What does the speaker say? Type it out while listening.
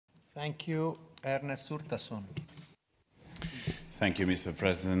Thank you. Ernest Urtasun. Thank you, Mr.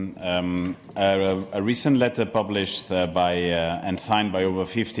 President. A recent letter published and signed by over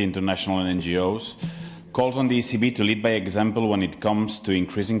 50 international NGOs calls on the ECB to lead by example when it comes to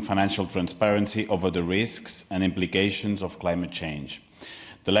increasing financial transparency over the risks and implications of climate change.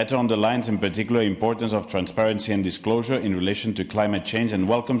 The letter underlines in particular the importance of transparency and disclosure in relation to climate change and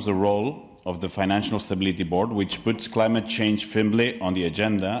welcomes the role of the Financial Stability Board, which puts climate change firmly on the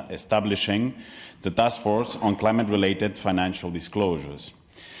agenda, establishing the Task Force on Climate-Related Financial Disclosures.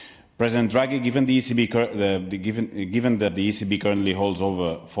 President Draghi, given that the ECB currently holds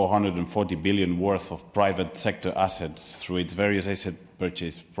over 440 billion worth of private sector assets through its various asset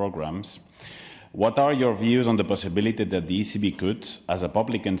purchase programs, what are your views on the possibility that the ECB could, as a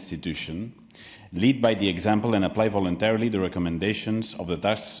public institution, lead by the example and apply voluntarily the recommendations of the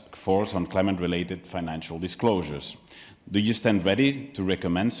Task Force on Climate-Related Financial Disclosures? Do you stand ready to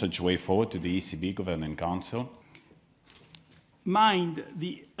recommend such a way forward to the ECB Governing Council? Mind,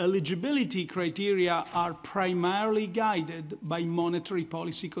 the eligibility criteria are primarily guided by monetary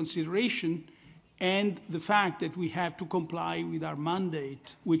policy consideration and the fact that we have to comply with our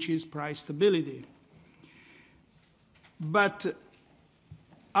mandate, which is price stability. But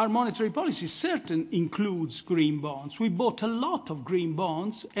our monetary policy certainly includes green bonds. We bought a lot of green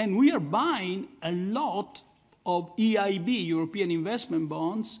bonds, and we are buying a lot of EIB, European Investment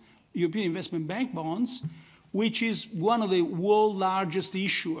Bonds, European Investment Bank bonds, which is one of the world's largest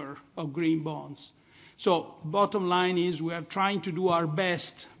issuer of green bonds. So bottom line is we are trying to do our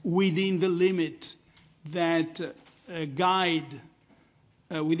best within the limit that within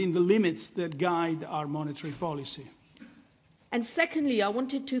the limits that guide our monetary policy. And secondly, I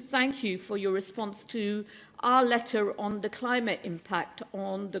wanted to thank you for your response to our letter on the climate impact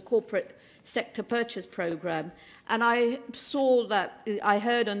on the corporate sector purchase programme. And I saw that, I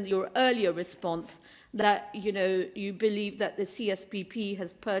heard on your earlier response that, you believe that the CSPP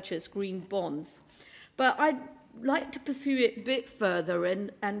has purchased green bonds. But I'd like to pursue it a bit further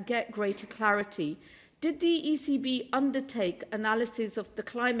and get greater clarity. Did the ECB undertake analysis of the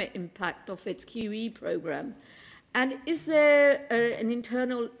climate impact of its QE programme? And is there an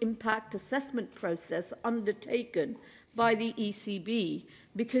internal impact assessment process undertaken by the ECB?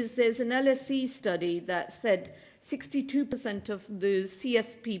 Because there's an LSE study that said 62% of the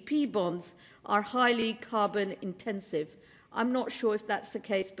CSPP bonds are highly carbon intensive. I'm not sure if that's the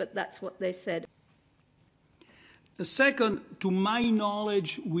case, but that's what they said. The second, to my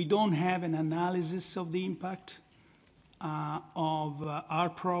knowledge, we don't have an analysis of the impact of our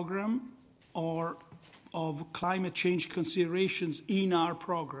program or of climate change considerations in our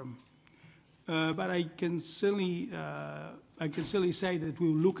program. But I can certainly say that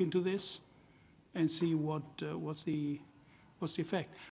we'll look into this and see what's the effect.